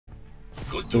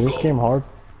Is this game hard?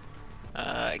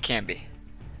 It can be.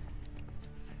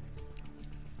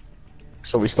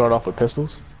 So we start off with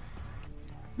pistols?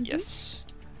 Yes.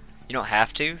 You don't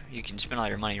have to. You can spend all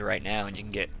your money right now and you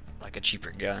can get like a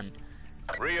cheaper gun.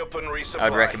 Re-up and resupply. I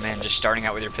would recommend just starting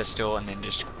out with your pistol and then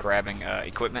just grabbing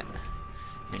equipment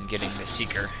and getting the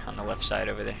seeker on the left side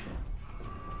over there.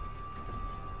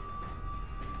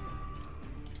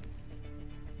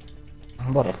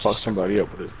 I'm about to fuck somebody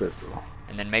up with this pistol.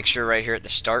 And then make sure right here at the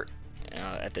start,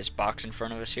 at this box in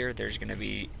front of us here, there's going to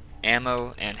be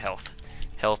ammo and health.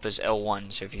 Health is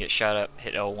L1, so if you get shot up,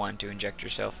 hit L1 to inject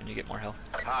yourself and you get more health.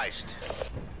 Heist.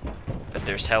 But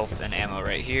there's health and ammo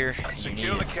right here.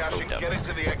 Secure the cache and get it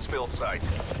to the exfil site.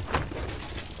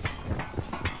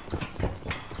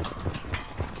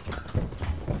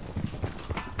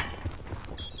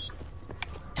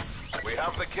 We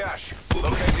have the cache.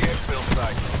 Locate the exfil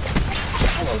site.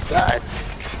 Oh god.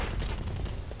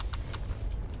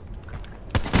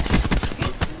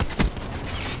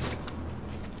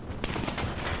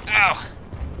 Ow!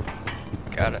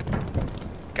 Got it.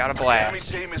 Got a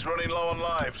blast. The enemy team is running low on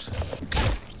lives.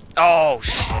 Oh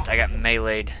shit, I got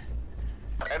meleeed.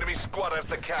 Enemy squad has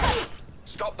the cache.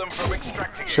 Stop them from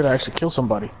extracting Should it. I actually kill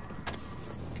somebody?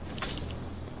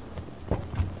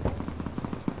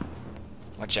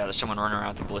 Watch out, there's someone running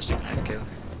around with a ballistic knife, Kayla.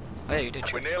 Oh yeah, you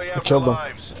did. We nearly have killed them.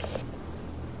 lives.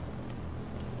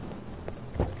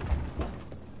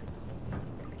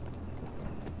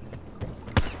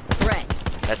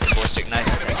 That's the ballistic knife.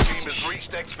 Enemy team has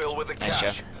reached exfil with the Nice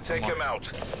cache. job. Take One him more.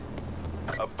 out.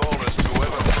 A bonus to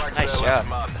whoever frags Nice their job.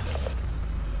 last man.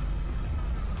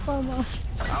 Almost.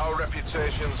 Our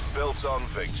reputation's built on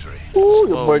victory. Ooh,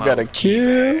 your boy Slow-mo got a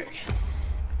kill.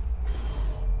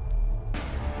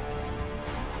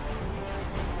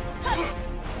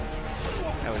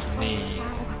 That was me.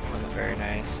 Wasn't very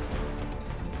nice.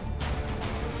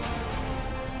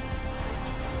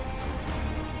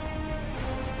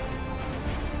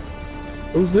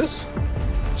 Who's this?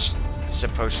 It's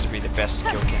supposed to be the best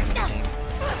kill cam in the game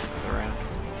around.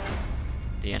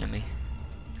 The enemy.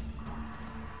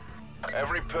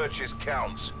 Every purchase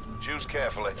counts. Choose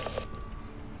carefully.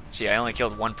 See, I only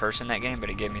killed one person that game, but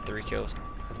it gave me 3 kills.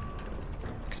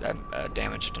 Because I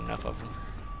damaged enough of them.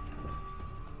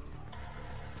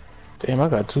 Damn, I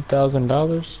got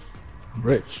 $2,000. I'm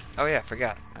rich. Oh yeah, I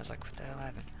forgot. I was like, what the hell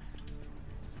happened?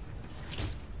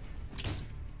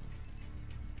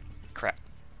 Crap.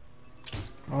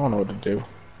 I don't know what to do.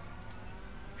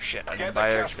 Shit, I Get didn't the buy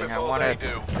cash everything I before wanted. they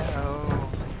do. No.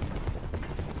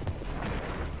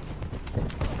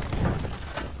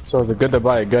 So is it good to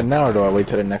buy a gun now, or do I wait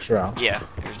till the next round? Yeah,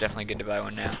 it was definitely good to buy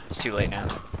one now. It's too late now.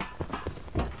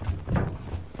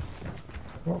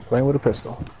 Well, playing with a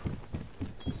pistol.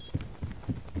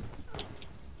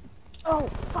 Oh,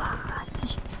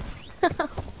 fudge. They've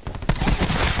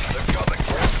got the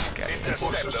cache. Okay.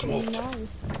 Intercept them. Nice.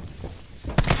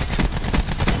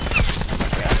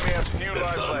 Enemy has few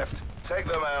lives left. Take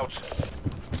them out.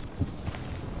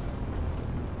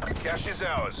 Cache is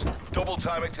ours. Double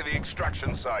time it to the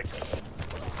extraction site.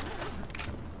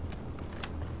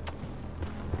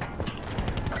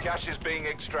 Cache is being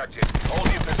extracted.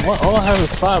 Hold your position. What? All I have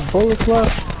is 5 bullets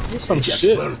left? That's some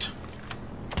shit.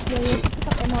 Yeah, you have to pick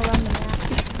up ammo around the map.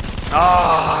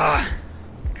 Ah,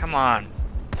 come on.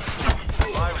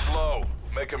 Lives low.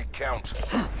 Make them count.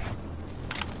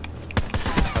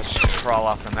 Let's just crawl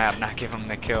off the map, not give him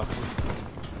the kill.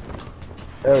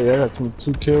 Hell yeah, I got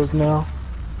 2 kills now.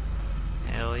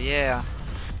 Hell yeah.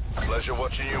 Pleasure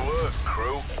watching you work,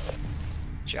 crew.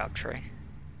 Job, Trey.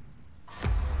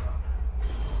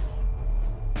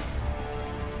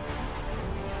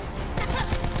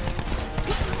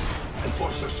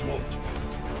 Enforcer smoke.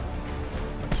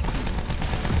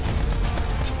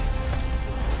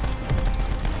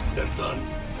 They're done.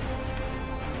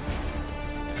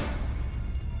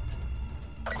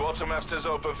 Quartermaster's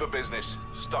open for business.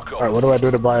 Stock up. Alright, what do I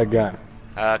do to buy a gun?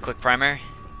 Click primary,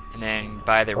 and then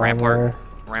buy the Primary.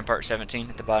 Rampart 17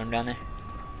 at the bottom down there.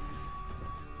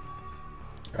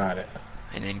 Got it.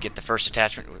 And then get the first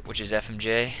attachment, which is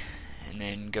FMJ, and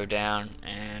then go down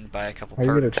and buy a couple How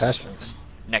do you perks. get attachments?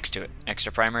 Next to it. Next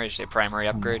to primary, just say primary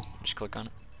upgrade. Just click on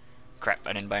it. Crap,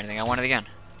 I didn't buy anything. I wanted again.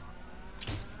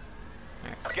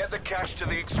 Get the cache to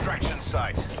the extraction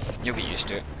site. You'll get used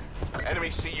to it. Enemy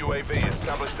CUAV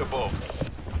established above.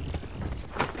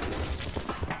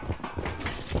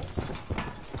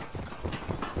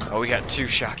 Oh, we got 2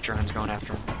 shock drones going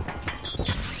after him.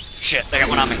 Shit, they got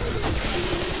one on me.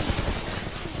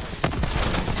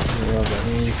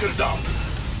 Seeker down.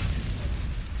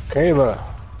 Kayla.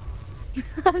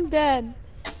 I'm dead.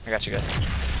 I got you guys.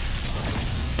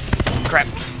 crap.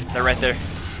 They're right there.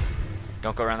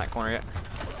 Don't go around that corner yet.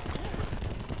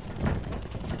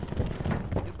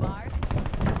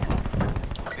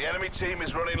 The enemy team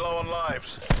is running low on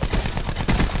lives.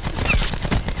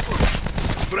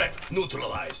 Threat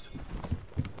neutralized.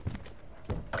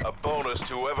 A bonus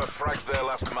to whoever frags their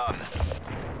last man.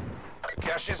 The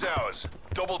cash is ours.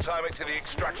 Double time it to the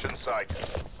extraction site.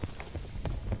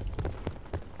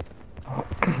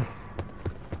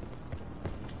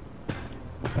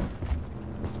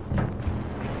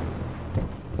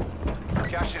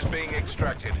 Cash is being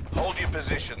extracted. Hold your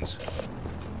positions.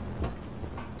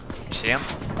 You see him?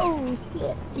 Oh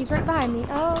shit. He's right behind me.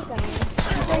 Oh god.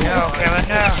 No, Kayla,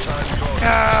 no.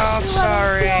 No, I'm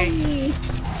sorry. Kill me.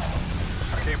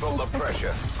 Keep up the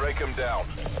pressure. Break them down.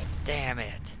 Damn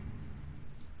it.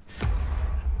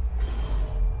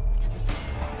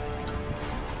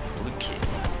 Blue kid.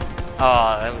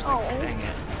 Oh, that was the dang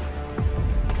it.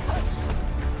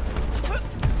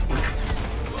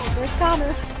 Where's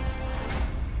Connor?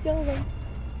 Kill him.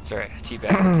 It's alright,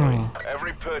 teabag.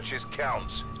 Every purchase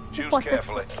counts. Choose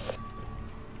carefully.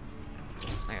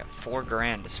 I got $4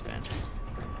 grand to spend.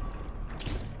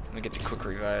 Let me get the quick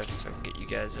revive so I can get you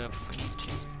guys up if I need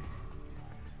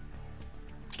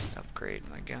to. Upgrade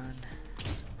my gun.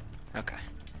 Okay.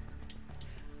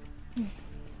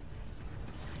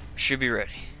 Should be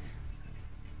ready.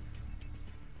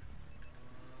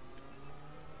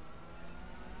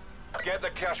 Get the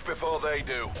cash before they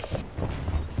do.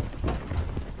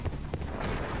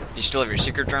 You still have your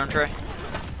secret drone, Trey?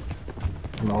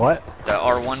 What? The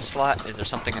R1 slot? Is there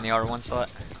something in the R1 slot?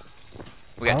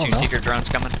 We got I two don't know. secret drones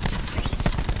coming.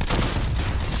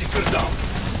 Secure down.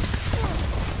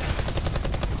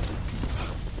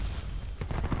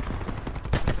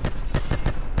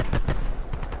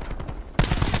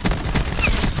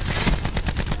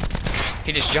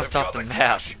 He just jumped They've off got the map.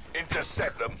 cash.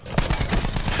 Intercept them.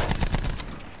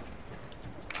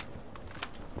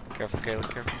 Careful, Kayla,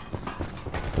 careful.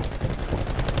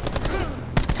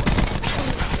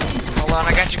 Hold on,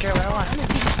 I got you, Kayla, hold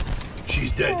on.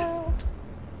 She's dead.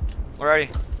 Where are you?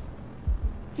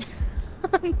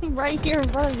 I'm right here in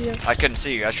front of you. I couldn't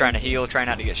see you. I was trying to heal, trying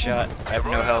not to get shot. I have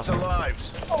no Run out health. of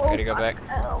lives. Gotta go back.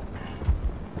 Oh.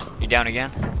 You down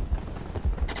again?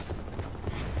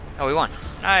 Oh, we won.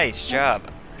 Nice job.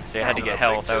 See, I had to get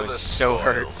health. I was so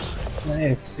hurt. I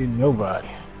ain't see nobody.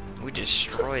 We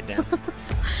destroyed them.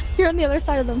 You're on the other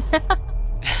side of the map.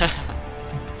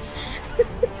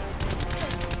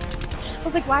 I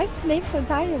was like, why is his name so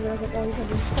tiny? But I was like, oh, he's on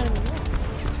the tiny map.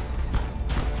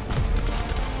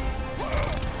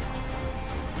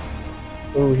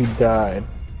 Oh, he died.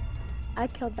 I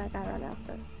killed that guy right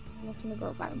after. I was gonna go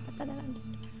revive him, but then I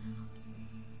didn't.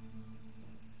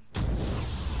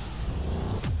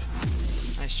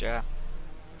 Nice job.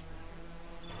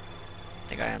 I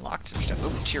think I unlocked some stuff.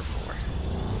 Ooh, tier 4.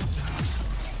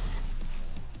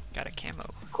 Got a camo.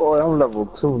 Boy, I'm level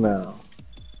 2 now.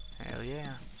 Hell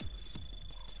yeah.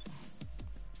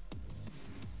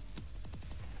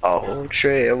 Oh,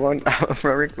 Trey, I'm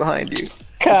right behind you.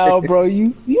 Kyle, bro,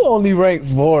 you only rank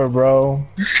 4, bro.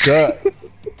 You suck.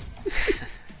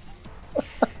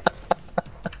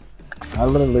 I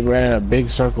literally ran in a big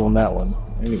circle in that one.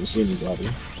 I didn't even see anybody.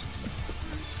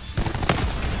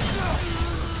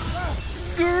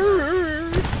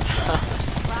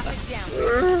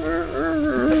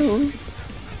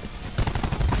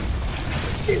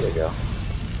 Here we go.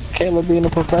 Kayla being a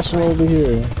professional over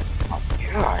here.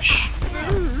 Gosh.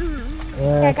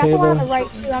 Yeah, I got the one on the Kayla.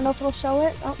 right too. I don't know if it'll show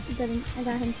it. Oh, it didn't. I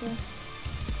got him too.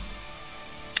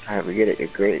 Alright, we get it. You're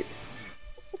great.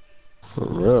 For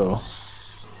real.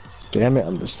 Damn it,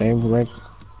 I'm the same rank.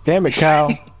 Damn it, Kyle.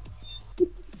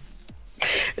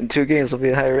 In 2 games, I'll be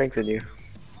a higher rank than you.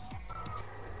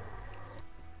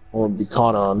 I'm gonna be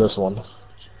Connor on this one.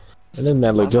 And then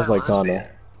that look just like Connor.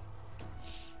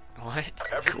 What?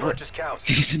 Every purchase counts.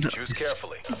 He's in Choose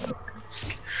carefully.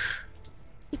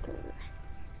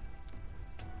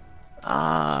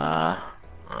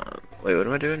 Wait, what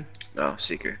am I doing? Oh,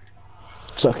 Seeker.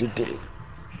 Suck it, dick.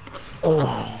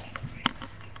 Oh.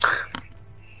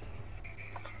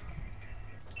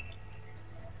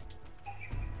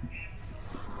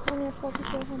 Only have 4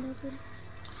 people on there too.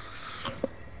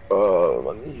 Oh,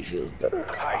 my knee feels better.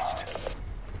 Heist.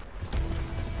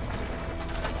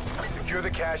 Secure the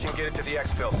cash and get it to the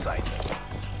exfil site.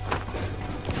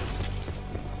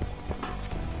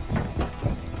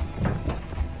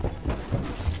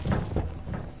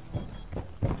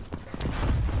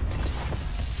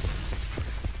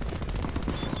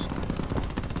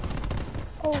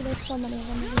 Oh, there's so many of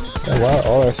them. Oh, wow,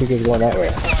 all our secrets going that way.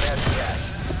 Squad has the cash.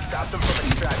 Stop them from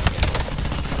extracting it.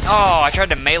 Oh, I tried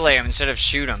to melee him instead of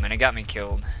shoot him, and it got me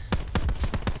killed.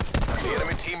 The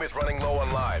enemy team is running low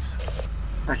on lives.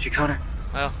 Aren't you, Connor?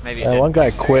 Well, maybe it Yeah, did. one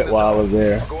guy quit while I was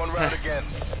there. Going round again.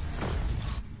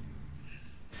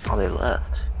 Oh, they left.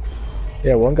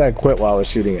 Yeah, one guy quit while I was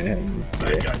shooting at him.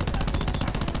 Bad guy.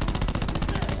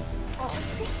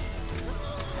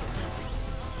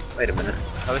 Wait a minute.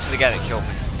 Oh, this is the guy that killed me.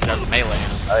 Because I was meleeing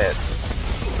him. Oh,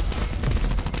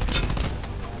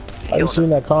 yeah. I was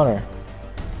shooting at Connor.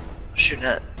 Shooting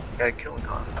at guy killing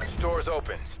Connor. Store's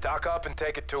open. Stock up and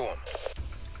take it to him.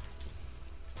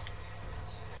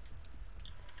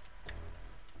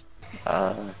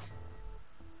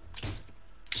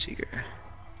 Seeker.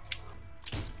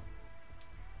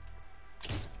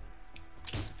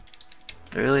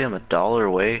 Really? I'm $1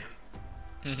 away?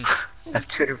 At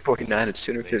 249, it's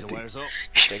 250.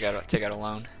 Take out a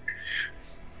loan.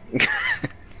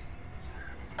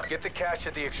 Get the cash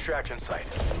at the extraction site.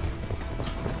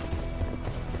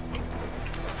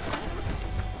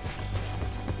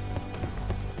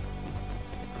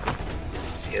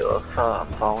 Kaylafa,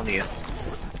 I'm following you.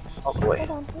 All the way. Hold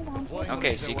on, hold on.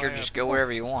 Okay, Seeker, just go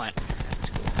wherever you want. That's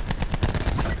cool.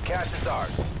 The cash is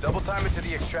ours. Double time it to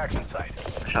the extraction site.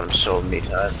 I shot him so many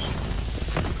times.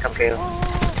 Come, Kayla.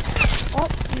 Oh,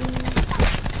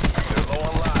 They're low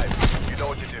on lives. You know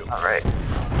what to do. Alright.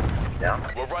 Down.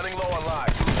 We're running low on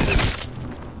lives.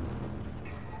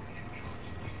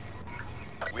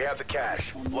 We have the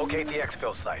cash. Locate the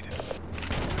exfil site.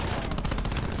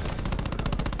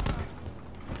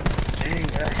 Dang,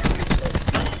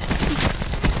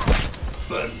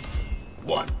 Burn.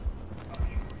 One.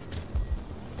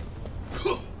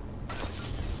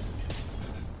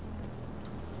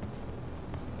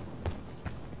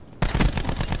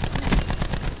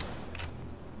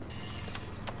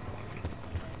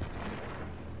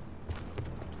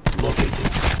 Located.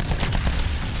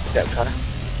 Got Connor.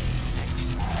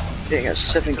 Dang, I got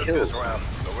 7 Took kills. this round,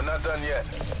 but we're not done yet.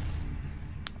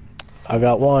 I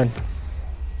got one.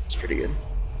 That's pretty good.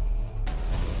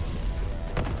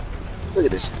 Look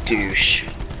at this douche.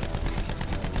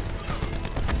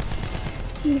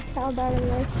 you fell down the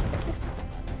worst.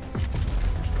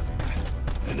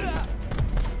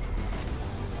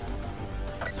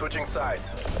 Switching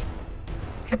sides.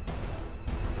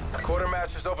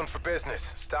 Quartermaster's open for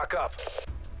business. Stock up.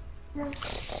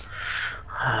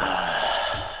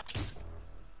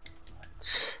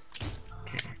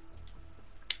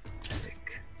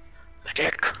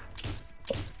 Medic.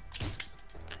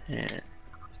 Yeah.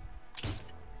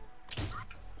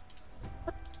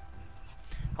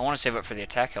 I want to save up for the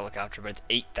attack helicopter, but it's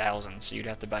 8,000, so you'd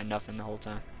have to buy nothing the whole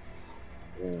time.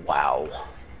 Wow.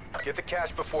 Get the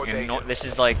cash before they And do. this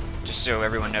is like, just so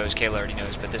everyone knows, Kayla already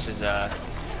knows, but this is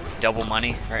double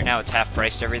money. Right now it's half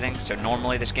priced everything, so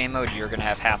normally this game mode you're going to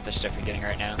have half the stuff you're getting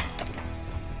right now.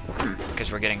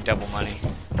 Because we're getting double money.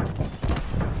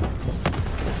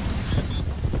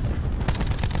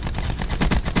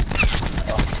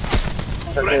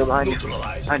 Okay, behind you.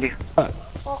 Neutralized. Behind you.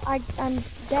 Well, I'm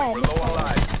dead. We're low on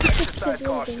lives. Exercise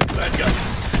caution. Bad guy.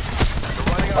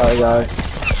 We're running out Alright, of guys.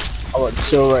 lives. I'm gonna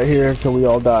chill right here until we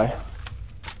all die.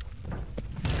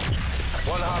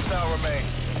 One hostile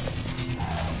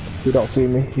remains. He don't see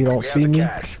me. He don't We have see the me.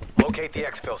 cash. Locate the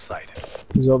exfil site.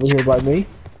 He's over here by me.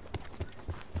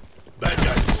 Bad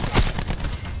guy.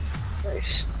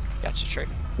 Nice. Gotcha, Trey.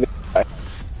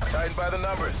 Tightened by the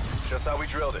numbers. Just how we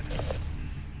drilled it.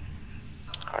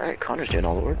 Alright, Connor's doing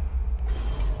all the work.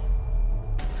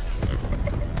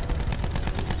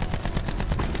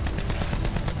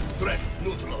 Threat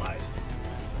neutralized.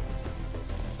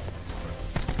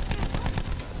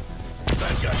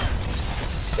 Bad guy.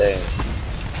 Dang.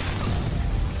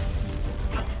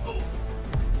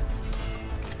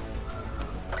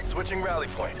 Switching rally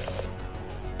point.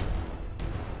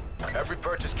 Every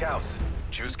purchase counts.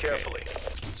 Choose carefully.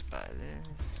 Let's buy this.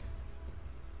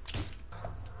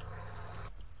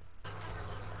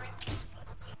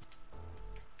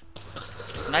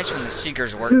 It's nice when the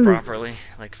seekers work properly,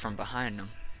 like from behind them.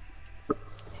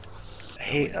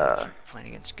 Hey, Playing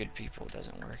against good people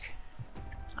doesn't work.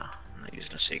 I'm not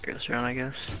using a seeker this round, I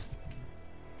guess.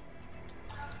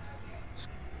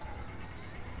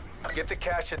 Get the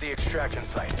cash at the extraction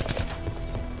site.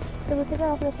 Did we figure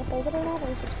out if we have to hold it or not, or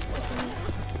is it just sticking?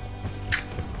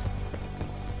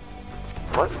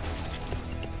 What?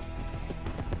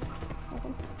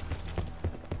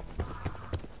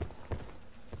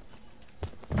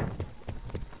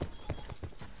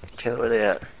 Kayla, where they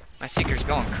at? My seeker's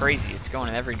going crazy. It's going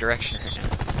in every direction right now.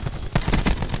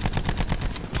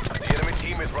 The enemy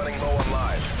team is running low on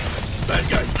lives. Bad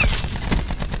guy.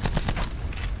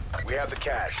 We have the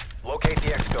cash. Locate the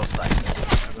exfil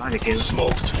site. Not again.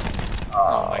 Smoked.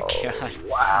 Oh my god.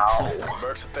 Wow.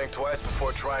 Mercs would think twice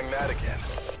before trying that again.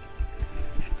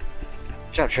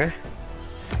 Good job, Trey.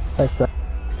 Take that.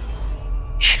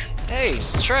 Hey,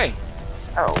 it's Trey.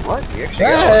 Oh, what? You actually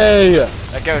Hey!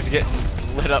 That guy was getting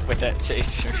lit up with that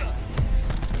taser.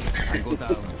 Go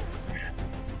down.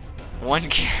 One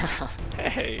kill.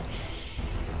 Hey.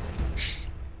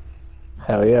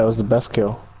 Hell yeah, it was the best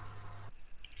kill.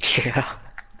 Yeah.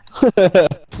 I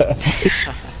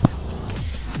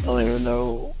don't even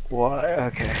know why.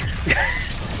 Okay.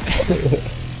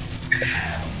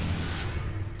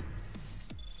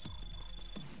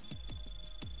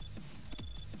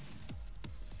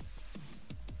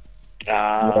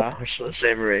 We're still the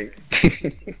same rig.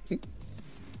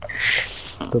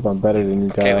 Because I'm better than you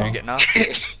Kayla, guys. you getting off?